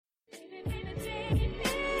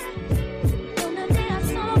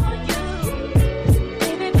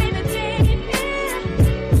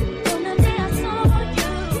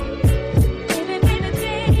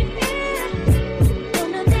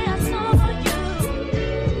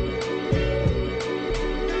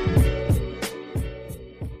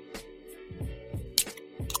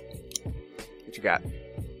got?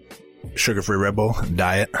 Sugar-free Red Bull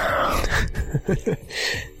diet.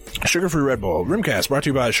 Sugar-free Red Bull. Rimcast brought to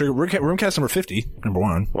you by Rimcast number 50, number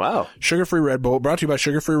 1. Wow. Sugar-free Red Bull brought to you by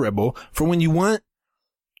Sugar-free Red Bull for when you want,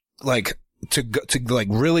 like, to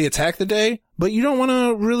really attack the day, but you don't want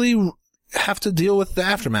to really have to deal with the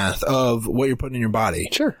aftermath of what you're putting in your body.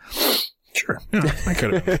 Sure. Yeah, that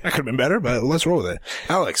could have been better, but let's roll with it.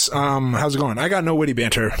 Alex, how's it going? I got no witty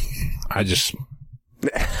banter.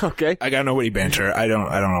 Okay. I got no witty banter. I don't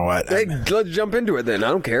know what. Hey, let's jump into it then. I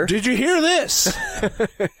don't care. Did you hear this?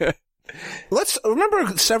 Let's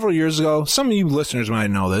remember several years ago. Some of you listeners might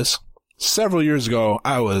know this. Several years ago,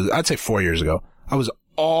 I'd say 4 years ago, I was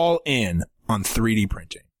all in on 3D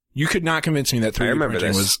printing. You could not convince me that 3D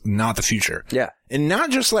printing was not the future. Yeah. And not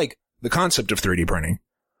just like the concept of 3D printing,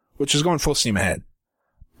 which is going full steam ahead.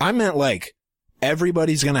 I meant like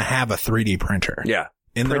everybody's going to have a 3D printer. Yeah.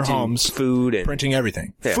 In their homes. Food and printing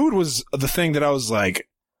everything. Yeah. Food was the thing that I was like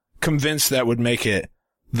convinced that would make it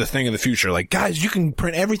the thing of the future. Like, guys, you can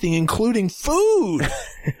print everything, including food.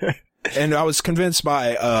 And I was convinced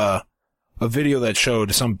by a video that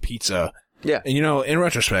showed some pizza. Yeah. And, you know, in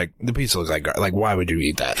retrospect, the pizza looks like, why would you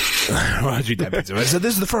eat that? Why would you eat that pizza? I said,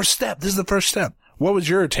 this is the first step. What was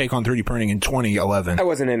your take on 3D printing in 2011? I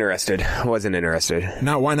wasn't interested.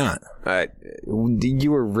 No, why not?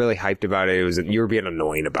 You were really hyped about it. You were being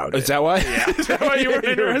annoying about it. Is that why? Yeah. Is that why you were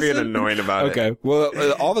interested? You were being annoying about it. Okay. Well,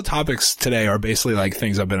 all the topics today are basically like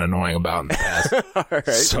things I've been annoying about in the past. All right.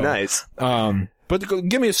 So, nice. But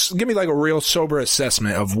give me like a real sober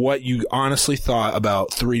assessment of what you honestly thought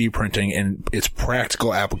about 3D printing and its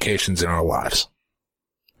practical applications in our lives.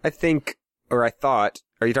 I thought,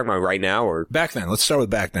 are you talking about right now or back then? Let's start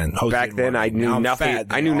with back then. Back then, I knew nothing.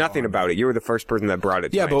 I knew nothing about it. You were the first person that brought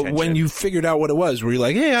it to my attention. Yeah, but when you figured out what it was, were you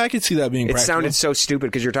like, yeah, I could see that being practical? It sounded so stupid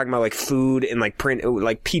because you're talking about like food and like print,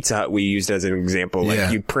 like Pizza Hut we used as an example.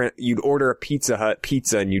 Like you'd order a Pizza Hut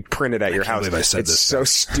pizza and you'd print it at your house. It's so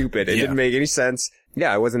stupid. It didn't make any sense.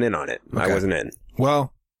 Yeah, I wasn't in on it. Okay. I wasn't in.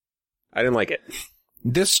 Well, I didn't like it.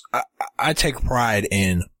 I take pride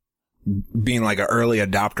in being like an early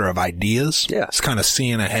adopter of ideas. Yeah. It's kind of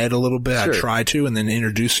seeing ahead a little bit. Sure. I try to, and then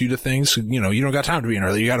introduce you to things. You know, you don't got time to be an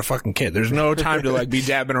early. You got a fucking kid. There's no time to like be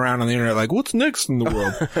dabbing around on the internet like, what's next in the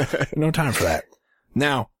world? No time for that.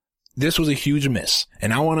 Now, this was a huge miss,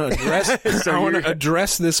 and I want to address,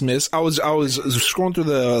 address this miss. I was scrolling through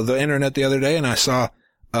the internet the other day, and I saw,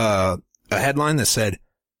 a headline that said,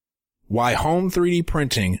 why home 3D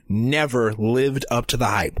printing never lived up to the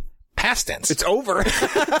hype. Past tense. It's over.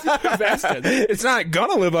 Past tense. It's not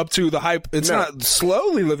gonna live up to the hype. It's not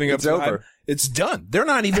slowly living up to the hype. It's done. They're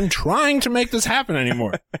not even trying to make this happen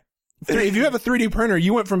anymore. If you have a 3D printer,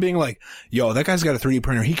 you went from being like, yo, that guy's got a 3D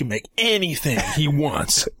printer. He can make anything he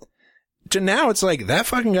wants. To now, it's like, that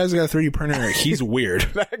fucking guy's got a 3D printer. He's weird.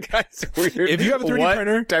 That guy's weird. If you have a 3D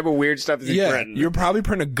printer. What type of weird stuff is he printing? You're probably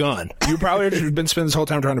printing a gun. You probably have been spending this whole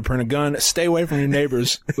time trying to print a gun. Stay away from your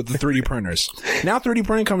neighbors with the 3D printers. Now 3D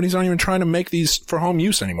printing companies aren't even trying to make these for home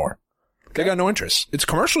use anymore. They got no interest. It's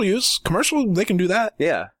commercial use. Commercial, they can do that.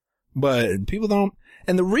 Yeah. But people don't.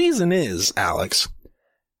 And the reason is, Alex,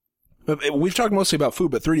 we've talked mostly about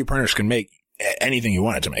food, but 3D printers can make anything you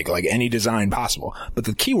want it to make, like any design possible. But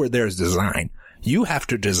the key word there is design. You have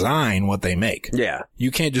to design what they make. Yeah.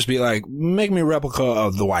 You can't just be like, make me a replica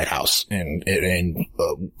of the White House and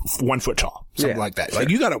 1 foot tall. Something like that. Sure. Like,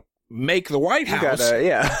 you gotta make the White House.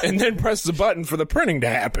 And then press the button for the printing to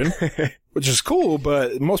happen, which is cool,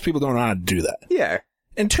 but most people don't know how to do that. Yeah.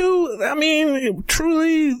 And two, I mean,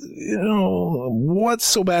 truly, you know,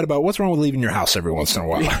 what's wrong with leaving your house every once in a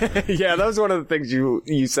while? Yeah, that was one of the things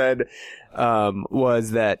you said,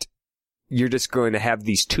 was that you're just going to have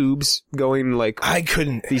these tubes going like,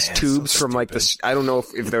 these tubes from like I don't know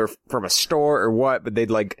if they're from a store or what, but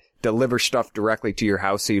they'd like deliver stuff directly to your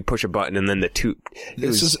house. So you push a button and then the tube.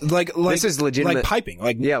 This is legitimate. Like piping.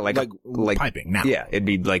 Like piping now. Yeah, it'd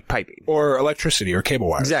be like piping. Or electricity or cable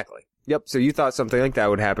wires. Exactly. Yep. So you thought something like that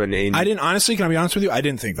would happen. I didn't, honestly, can I be honest with you? I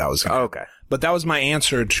didn't think that was going to happen. Okay. But that was my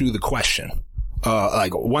answer to the question.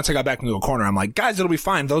 Like once I got back into a corner, I'm like, guys, it'll be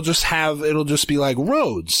fine. It'll just be like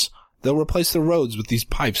roads. They'll replace the roads with these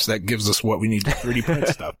pipes that gives us what we need to 3D print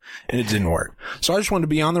stuff. And it didn't work. So I just wanted to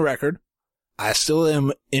be on the record. I still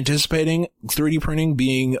am anticipating 3D printing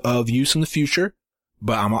being of use in the future.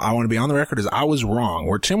 But I want to be on the record as I was wrong.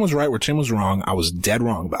 Where Tim was right, where Tim was wrong, I was dead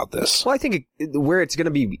wrong about this. Well, I think where it's going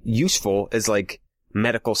to be useful is like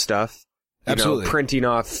medical stuff. Absolutely. Printing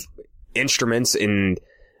off instruments and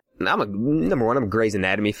number one, I'm a Grey's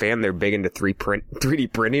Anatomy fan. They're big into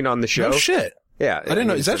 3D printing on the show. No shit. Yeah. I didn't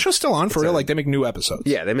know. Is that show still on for real? Like they make new episodes?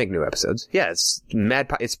 Yeah, they make new episodes. Yeah, it's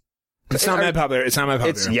mad. It's not that popular. It's not that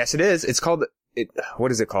popular. Yes, it is. It's called,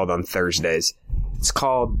 what is it called on Thursdays? It's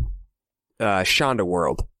called, Shonda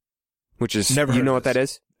World, which is, Never you know heard what of this. that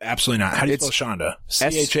is? Absolutely not. How do you spell Shonda?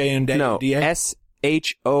 C-H-A-N-D-A? No, S-H-O-N-D-A.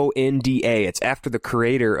 It's after the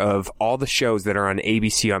creator of all the shows that are on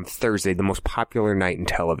ABC on Thursday, the most popular night in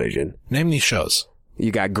television. Name these shows.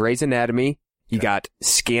 You got Grey's Anatomy, you got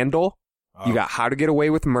Scandal, you got How to Get Away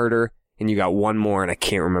with Murder, and you got one more, and I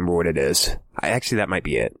can't remember what it is. Actually, that might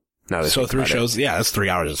be it. So 3 shows? Yeah, that's 3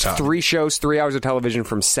 hours of television. 3 shows, 3 hours of television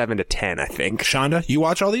from 7 to 10, I think. Shonda, you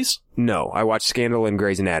watch all these? No, I watched Scandal and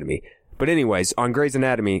Grey's Anatomy. But anyways, on Grey's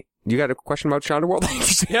Anatomy, you got a question about Shonda World?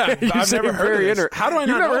 Yeah, I've never heard of this. How do I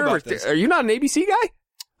not know about this? Are you not an ABC guy?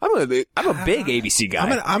 I'm a big ABC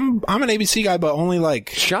guy. I'm an ABC guy, but only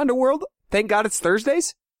like Shonda World? Thank God it's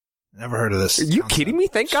Thursdays? Never heard of this. Are you kidding me?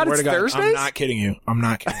 Thank God it's Thursdays? I'm not kidding you. I'm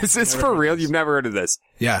not kidding. Is this for real? You've never heard of this?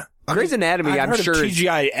 Yeah. Grey's Anatomy, I've I'm heard sure. of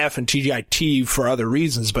TGIF and TGIT for other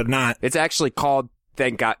reasons, but not. It's actually called,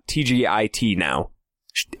 thank God, TGIT now.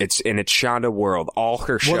 It's Shonda World. All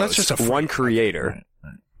her shows. Well, that's just one creator.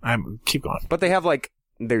 Right. Keep going. But they have I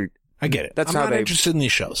get it. That's I'm how not interested in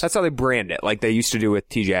these shows. That's how they brand it, like they used to do with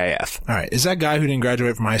TGIF. All right. Is that guy who didn't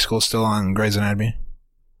graduate from high school still on Grey's Anatomy?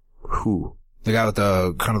 Who? The guy with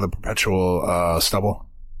the kind of the perpetual stubble.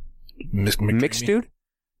 Mixed dude?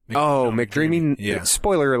 McDreamy. Yeah.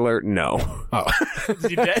 Spoiler alert, no. Oh. Is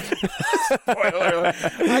he dead? Spoiler alert.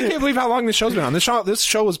 I can't believe how long this show's been on. This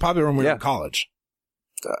show was popular when we were in college.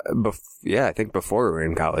 I think before we were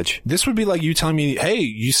in college. This would be like you telling me, hey,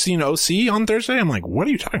 you seen OC on Thursday? I'm like, what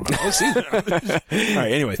are you talking about? OC? All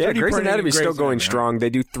right, anyway. Yeah, Grey's Anatomy is still going strong.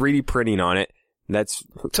 They do 3D printing on it. That's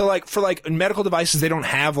so for medical devices, they don't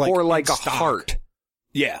have or like a heart.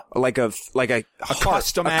 Yeah, like a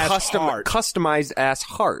customized ass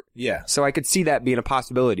heart. Yeah. So I could see that being a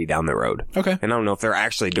possibility down the road. Okay. And I don't know if they're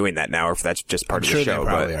actually doing that now or if that's just part of the show. They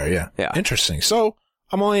probably are. Yeah. Yeah. Interesting. So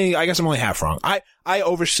I guess I'm only half wrong. I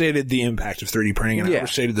overstated the impact of 3D printing and I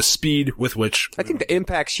overstated the speed with which. I think the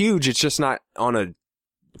impact's huge. It's just not on a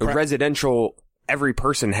residential, every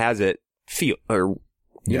person has it feel or,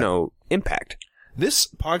 impact. This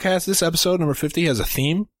podcast, this episode number 50 has a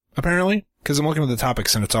theme, apparently, because I'm looking at the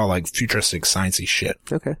topics and it's all like futuristic, sciencey shit.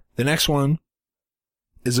 Okay. The next one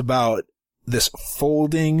is about this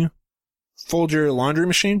fold your laundry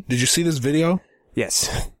machine. Did you see this video?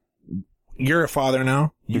 Yes. You're a father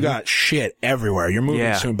now. You got shit everywhere. You're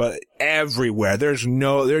moving soon, but everywhere.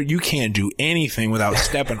 You can't do anything without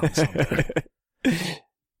stepping on something.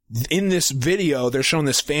 In this video, they're showing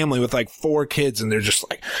this family with like 4 kids and they're just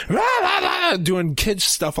like doing kids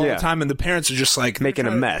stuff all the time. And the parents are just like making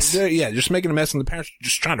a mess. Just making a mess. And the parents are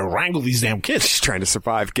just trying to wrangle these damn kids. Just trying to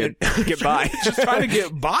survive, get by. Just trying to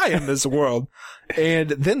get by in this world. And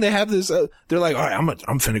then they have this, they're like, all right, I'm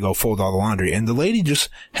finna go fold all the laundry. And the lady just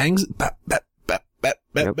hangs,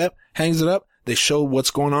 hangs it up. They show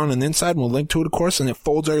what's going on the inside, and we'll link to it, of course, and it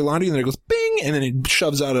folds all your laundry, and then it goes bing, and then it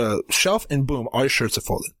shoves out a shelf, and boom, all your shirts are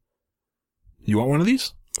folded. You want one of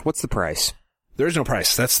these? What's the price? There is no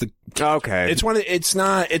price. That's the... Okay. It's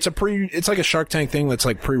like a Shark Tank thing that's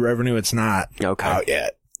like pre-revenue. It's not out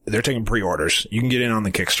yet. They're taking pre-orders. You can get in on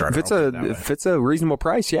the Kickstarter. If it's a reasonable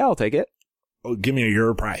price, yeah, I'll take it. Oh, give me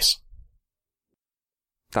your price.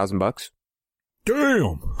 $1,000.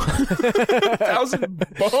 Damn. 1,000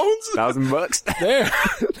 bones? $1,000. There.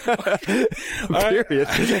 Period.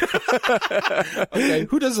 Okay.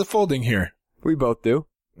 Who does the folding here? We both do.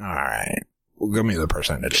 All right. Well, give me the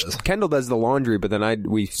percentages. Kendall does the laundry, but then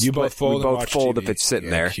we both fold if it's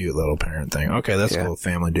sitting there. Cute little parent thing. Okay, that's a little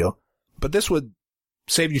family deal. But this would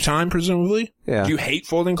save you time, presumably? Yeah. Do you hate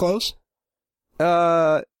folding clothes?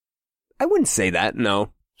 I wouldn't say that,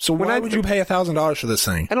 no. So why would you pay $1,000 for this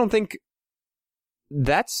thing? I don't think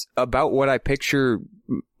that's about what I picture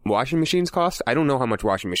washing machines cost. I don't know how much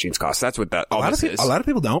washing machines cost. That's what that is. A lot of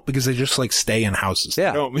people don't because they just like stay in houses.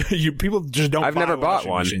 Yeah. People just don't. I've never bought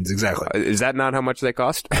one. Machines. Exactly. Is that not how much they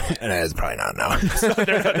cost? It's probably not. No.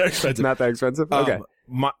 They're expensive. Not that expensive? Okay.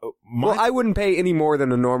 Well, I wouldn't pay any more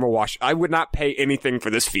than a normal wash. I would not pay anything for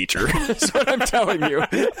this feature. That's what I'm telling you.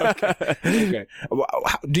 Okay.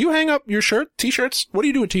 Do you hang up your t-shirts? What do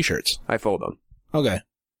you do with t-shirts? I fold them. Okay.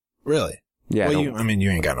 Really? Yeah. Well, you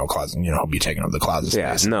ain't got no closet. You don't be taking up the closet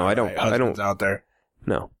space. Yeah. No, I don't. I don't. Out there.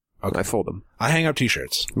 No. Okay. I fold them. I hang up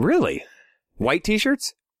t-shirts. Really? White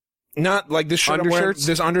t-shirts? Not like this shirt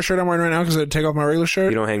this undershirt I'm wearing right now because I take off my regular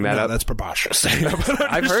shirt. You don't hang that up? That's preposterous.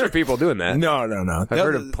 I've heard of people doing that. No. I've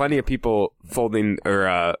heard of plenty of people folding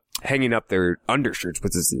or hanging up their undershirts,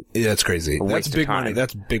 which is that's crazy. That's big money.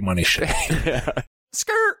 That's big money shit. Yeah.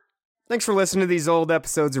 Skirt. Thanks for listening to these old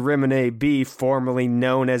episodes of Rim and AB, formerly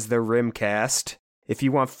known as the Rimcast. If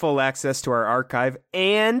you want full access to our archive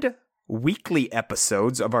and weekly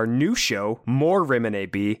episodes of our new show, More Rim and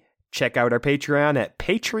AB, check out our Patreon at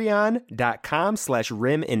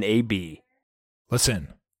patreon.com/rimandab.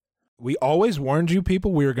 Listen, we always warned you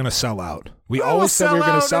people we were going to sell out. We always said we were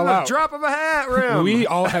going to sell out. Drop of a hat, Rim. We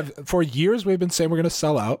all have, for years, we've been saying we're going to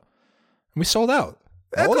sell out. And we sold out.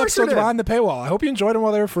 Old episodes behind the paywall. I hope you enjoyed them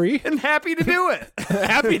while they were free. And happy to do it.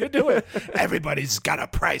 Happy to do it. Everybody's got a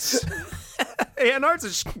price. And ours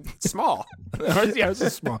is small. Ours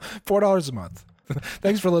is small. $4 a month.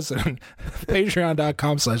 Thanks for listening.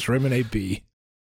 Patreon.com/rimandab.